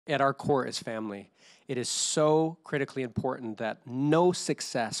At our core is family. It is so critically important that no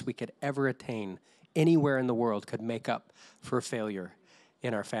success we could ever attain anywhere in the world could make up for failure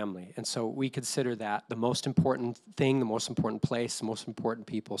in our family. And so we consider that the most important thing, the most important place, the most important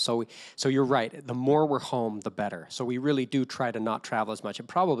people. So you're right, the more we're home, the better. So we really do try to not travel as much. It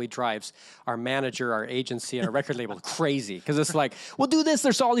probably drives our manager, our agency, and our record label crazy, because it's like, we'll do this,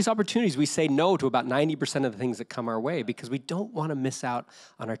 there's all these opportunities. We say no to about 90% of the things that come our way because we don't want to miss out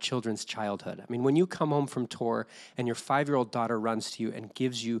on our children's childhood. I mean, when you come home from tour and your 5-year-old daughter runs to you and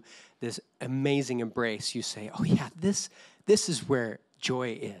gives you this amazing embrace, you say, oh yeah, this is where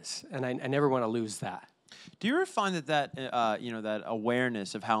joy is, and I never want to lose that. Do you ever find that that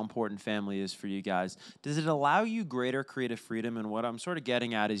awareness of how important family is for you guys, does it allow you greater creative freedom? And what I'm sort of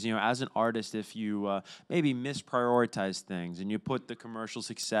getting at is, as an artist, if you maybe misprioritize things and you put the commercial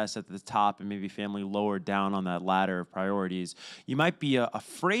success at the top and maybe family lower down on that ladder of priorities, you might be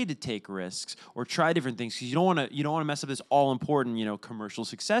afraid to take risks or try different things because you don't want to mess up this all important commercial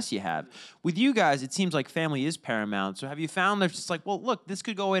success you have. With you guys, it seems like family is paramount. So have you found that it's just like, well, look, this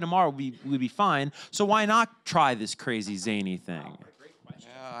could go away tomorrow, we'd be fine. So why not try this crazy zany thing? Yeah,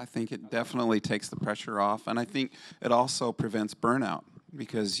 I think it definitely takes the pressure off, and I think it also prevents burnout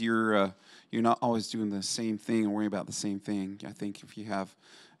because you're not always doing the same thing and worrying about the same thing. I think if you have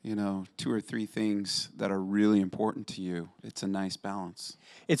 2 or 3 things that are really important to you, it's a nice balance.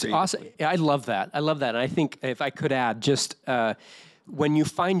 It's awesome. I love that. And I think if I could add, just when you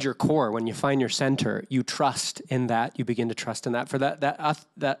find your core, when you find your center, you trust in that. You begin to trust in that.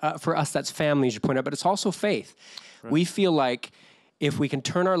 For us, that's family, as you point out, but it's also faith. Right. We feel like if we can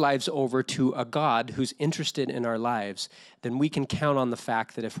turn our lives over to a God who's interested in our lives, then we can count on the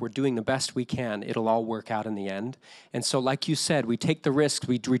fact that if we're doing the best we can, it'll all work out in the end. And so, like you said, we take the risks,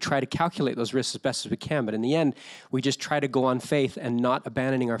 we try to calculate those risks as best as we can, but in the end, we just try to go on faith and not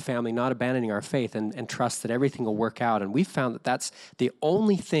abandoning our family, not abandoning our faith, and trust that everything will work out. And we found that that's the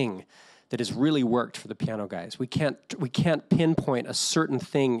only thing that has really worked for the piano guys. We can't pinpoint a certain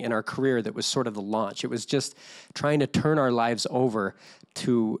thing in our career that was sort of the launch. It was just trying to turn our lives over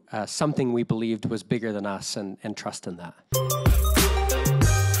to something we believed was bigger than us and trust in that.